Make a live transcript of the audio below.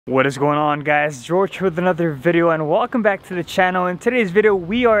What is going on, guys? George with another video, and welcome back to the channel. In today's video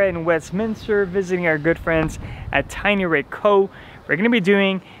we are in Westminster visiting our good friends at Tiny Rig Co. We're going to be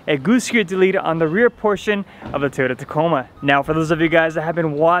doing a goose gear delete on the rear portion of the Toyota Tacoma. Now, for those of you guys that have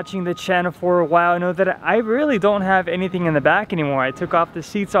been watching the channel for a while, know that I really don't have anything in the back anymore. I took off the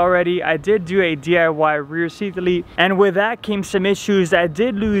seats already. I did do a DIY rear seat delete, and with that came some issues. I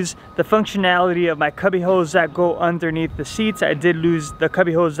did lose the functionality of my cubby holes that go underneath the seats. I did lose the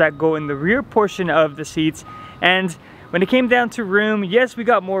cubby holes that go in the rear portion of the seats, and when it came down to room, yes, we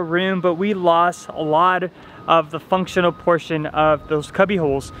got more room, but we lost a lot of the functional portion of those cubby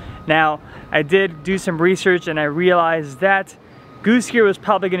holes. Now, I did do some research and I realized that goose gear was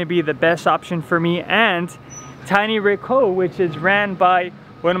probably going to be the best option for me, and Tiny Rig Co., which is ran by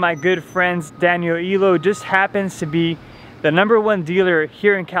one of my good friends, Daniel Elo, just happens to be the #1 dealer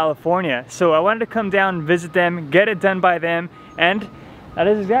here in California. So I wanted to come down and visit them, get it done by them, and that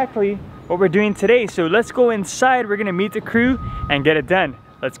is exactly what we're doing today. So let's go inside. We're gonna meet the crew and get it done.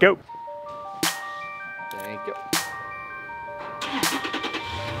 Let's go. Thank you.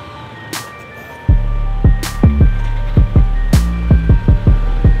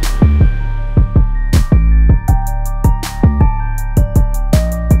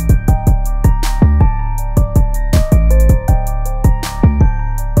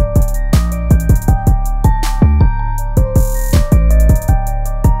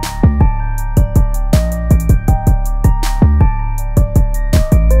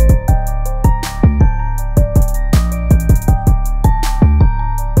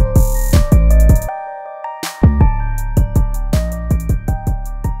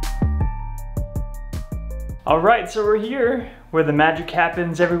 Alright, so we're here where the magic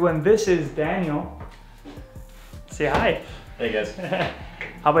happens, everyone. This is Daniel. Say hi. Hey guys.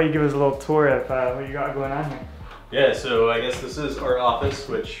 How about you give us a little tour of what you got going on here? Yeah, so I guess this is our office,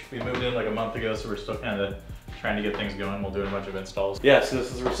 which we moved in like a month ago, so we're still kind of trying to get things going. We'll do a bunch of installs. Yeah, so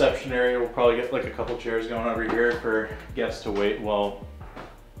this is the reception area. We'll probably get like a couple chairs going over here for guests to wait while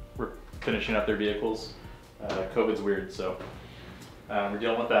we're finishing up their vehicles. COVID's weird, so we're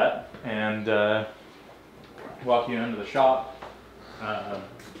dealing with that. And walk you into the shop.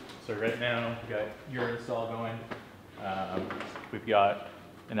 So right now we've got your install going. We've got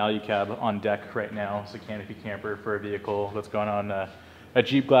an alu-cab on deck right now. It's a canopy camper for a vehicle that's going on a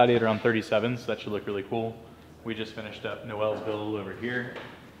Jeep Gladiator on 37, so that should look really cool. We just finished up Noel's build over here.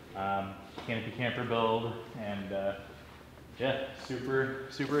 Canopy camper build, and yeah,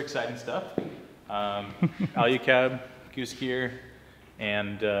 super exciting stuff. Alu-cab, goose gear,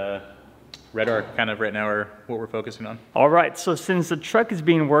 and Red Arc kind of right now are what we're focusing on. All right, so since the truck is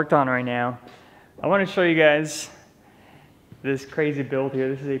being worked on right now, I want to show you guys this crazy build here.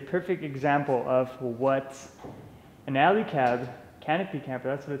 This is a perfect example of what an alu-cab canopy camper,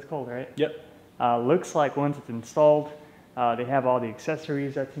 that's what it's called, right? Yep. Looks like once it's installed. They have all the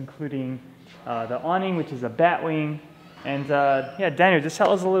accessories. That's including the awning, which is a bat wing. And yeah, Daniel, just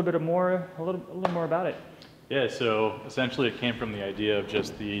tell us a little more about it. Yeah, so essentially it came from the idea of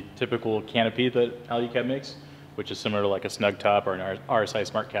just the typical canopy that alu-cab makes, which is similar to like a snug top or an RSI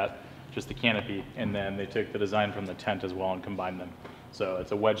Smart Cat, just the canopy, and then they took the design from the tent as well and combined them. So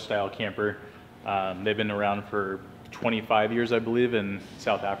it's a wedge style camper. They've been around for 25 years, I believe, in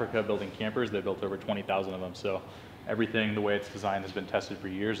South Africa building campers. They built over 20,000 of them. So everything, the way it's designed, has been tested for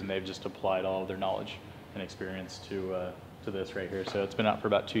years, and they've just applied all of their knowledge and experience to this right here. So it's been out for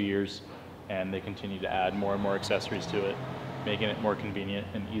about 2 years. And they continue to add more and more accessories to it, making it more convenient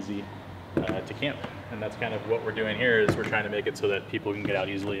and easy to camp. And that's kind of what we're doing here, is we're trying to make it so that people can get out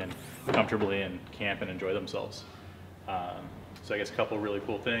easily and comfortably and camp and enjoy themselves. So I guess a couple really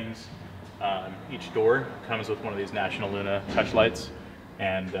cool things. Each door comes with one of these National Luna touch lights,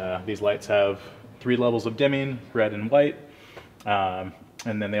 and these lights have 3 levels of dimming, red and white. And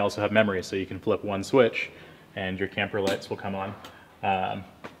then they also have memory, so you can flip one switch and your camper lights will come on.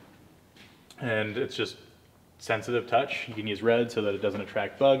 And it's just sensitive touch. You can use red so that it doesn't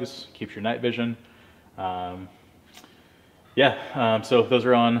attract bugs, keeps your night vision. So those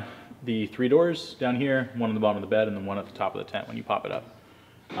are on the 3 doors down here, one on the bottom of the bed and then one at the top of the tent when you pop it up.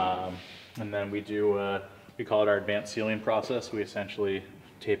 And then we do, we call it our advanced sealing process. We essentially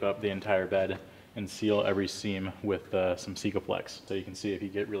tape up the entire bed and seal every seam with some Sikaflex. So you can see if you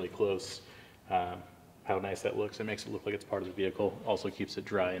get really close, how nice that looks. It makes it look like it's part of the vehicle. Also keeps it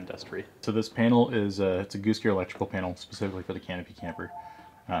dry and dust free. So this panel is it's a goose gear electrical panel specifically for the canopy camper,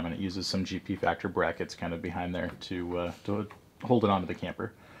 and it uses some GP factor brackets kind of behind there to hold it onto the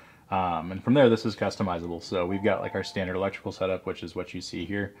camper. And from there, this is customizable. So we've got like our standard electrical setup, which is what you see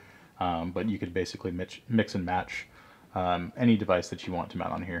here, but you could basically mix and match any device that you want to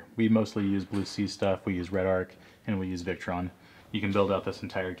mount on here. We mostly use Blue Sea stuff, we use Red Arc, and we use Victron. You can build out this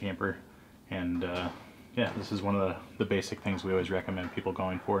entire camper, and yeah, this is one of the basic things we always recommend people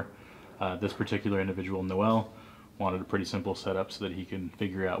going for. This particular individual, Noel, wanted a pretty simple setup so that he can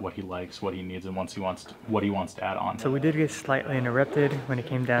figure out what he likes, what he needs, and what he wants to add on. So we did get slightly interrupted when it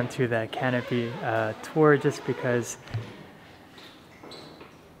came down to that canopy tour, just because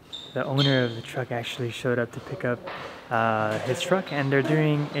the owner of the truck actually showed up to pick up his truck, and they're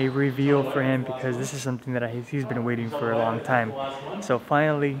doing a reveal for him because this is something that he's been waiting for a long time. So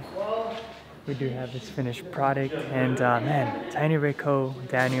finally, we do have this finished product, and man, Tiny Ray Co,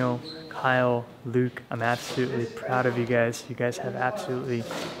 Daniel, Kyle, Luke, I'm absolutely proud of you guys. You guys have absolutely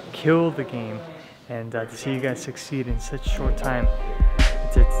killed the game, and to see you guys succeed in such a short time,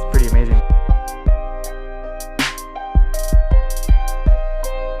 it's pretty amazing.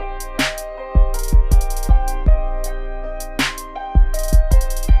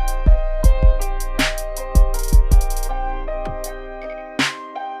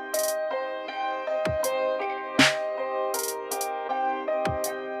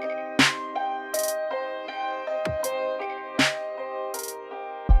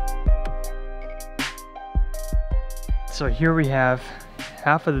 So here we have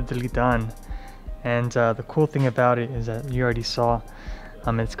half of the delete done, and the cool thing about it is that you already saw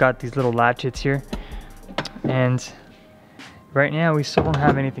it's got these little latchets here, and right now we still don't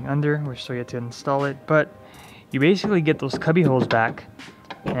have anything under. We're still yet to install it, but you basically get those cubby holes back,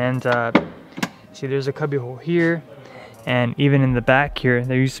 and see, there's a cubby hole here, and even in the back here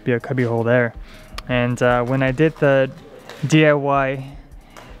there used to be a cubby hole there. And when I did the DIY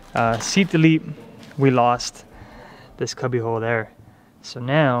seat delete, we lost this cubby hole there. So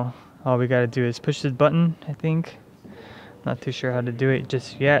now all we gotta do is push this button, I think. Not too sure how to do it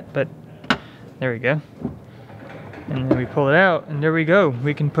just yet, but there we go. And then we pull it out, and there we go.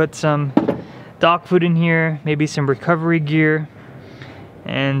 We can put some dog food in here, maybe some recovery gear,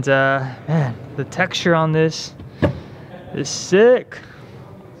 and man, the texture on this is sick.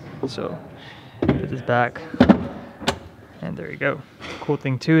 So put this back, and there you go. Cool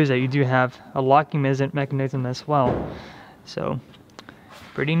thing too is that you do have a locking mechanism as well, so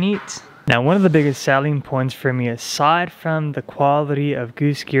pretty neat. Now, one of the biggest selling points for me, aside from the quality of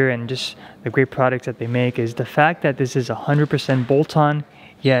Goose gear and just the great products that they make, is the fact that this is 100% bolt-on.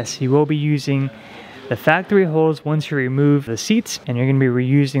 Yes, you will be using the factory holes once you remove the seats, and you're going to be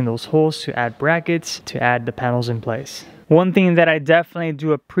reusing those holes to add brackets to add the panels in place. One thing that I definitely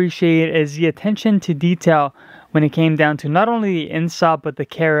do appreciate is the attention to detail when it came down to not only the install but the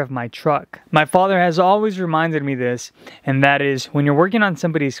care of my truck. My father has always reminded me this, and that is, when you're working on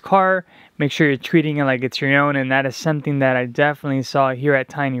somebody's car, make sure you're treating it like it's your own, and that is something that I definitely saw here at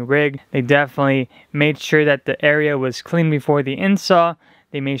Tiny Rig. They definitely made sure that the area was clean before the install.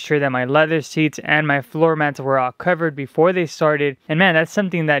 They made sure that my leather seats and my floor mats were all covered before they started. And man, that's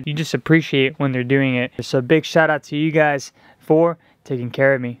something that you just appreciate when they're doing it. So a big shout out to you guys for taking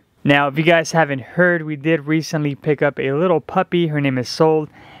care of me. Now, if you guys haven't heard, we did recently pick up a little puppy. Her name is Soul.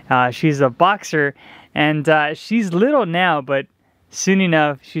 She's a boxer, and she's little now, but soon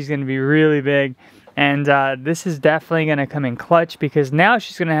enough, she's going to be really big. And this is definitely going to come in clutch, because now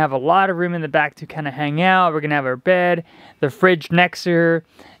she's going to have a lot of room in the back to kind of hang out. We're going to have her bed, the fridge next to her,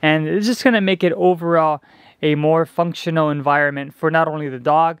 and it's just going to make it overall a more functional environment for not only the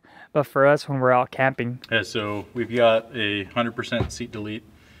dog, but for us when we're out camping. Yeah, so we've got a 100% seat delete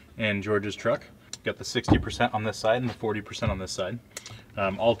in George's truck. Got the 60% on this side and the 40% on this side.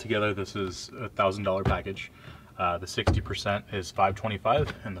 Altogether, this is a $1,000 package. The 60% is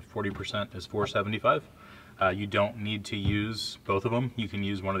 $525 and the 40% is $475. You don't need to use both of them. You can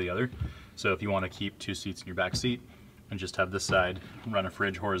use one or the other. So if you want to keep two seats in your back seat and just have this side run a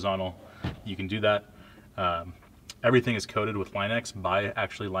fridge horizontal, you can do that. Everything is coated with Line-X, by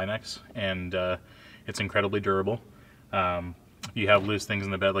actually Line-X, and it's incredibly durable. If you have loose things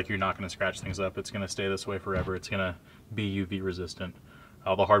in the bed, like, you're not going to scratch things up. It's going to stay this way forever. It's going to be UV resistant.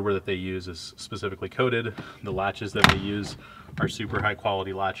 All the hardware that they use is specifically coated. The latches that they use are super high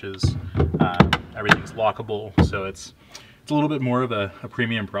quality latches. Everything's lockable, so it's a little bit more of a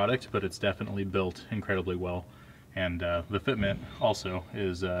premium product, but it's definitely built incredibly well. And the fitment also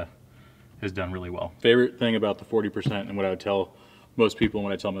is done really well. Favorite thing about the 40%, and what I would tell most people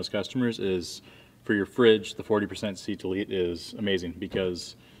when I tell most customers, is for your fridge, the 40% seat delete is amazing,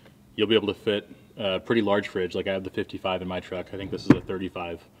 because you'll be able to fit a pretty large fridge. Like, I have the 55 in my truck. I think this is a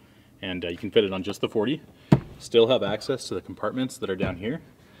 35, and you can fit it on just the 40. Still have access to the compartments that are down here,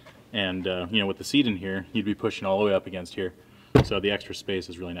 and you know, with the seat in here, you'd be pushing all the way up against here, so the extra space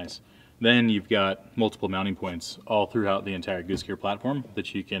is really nice. Then you've got multiple mounting points all throughout the entire Goose Gear platform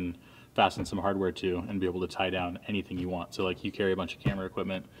that you can fasten some hardware to and be able to tie down anything you want. So like you carry a bunch of camera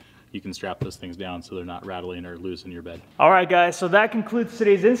equipment, you can strap those things down so they're not rattling or loose in your bed. All right, guys, so that concludes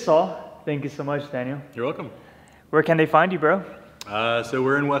today's install. Thank you so much, Daniel. You're welcome. Where can they find you, bro? So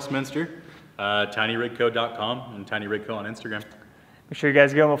we're in Westminster, tinyrigco.com and tinyrigco on Instagram. Make sure you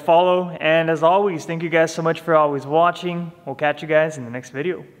guys give them a follow. And as always, thank you guys so much for always watching. We'll catch you guys in the next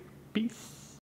video. Peace.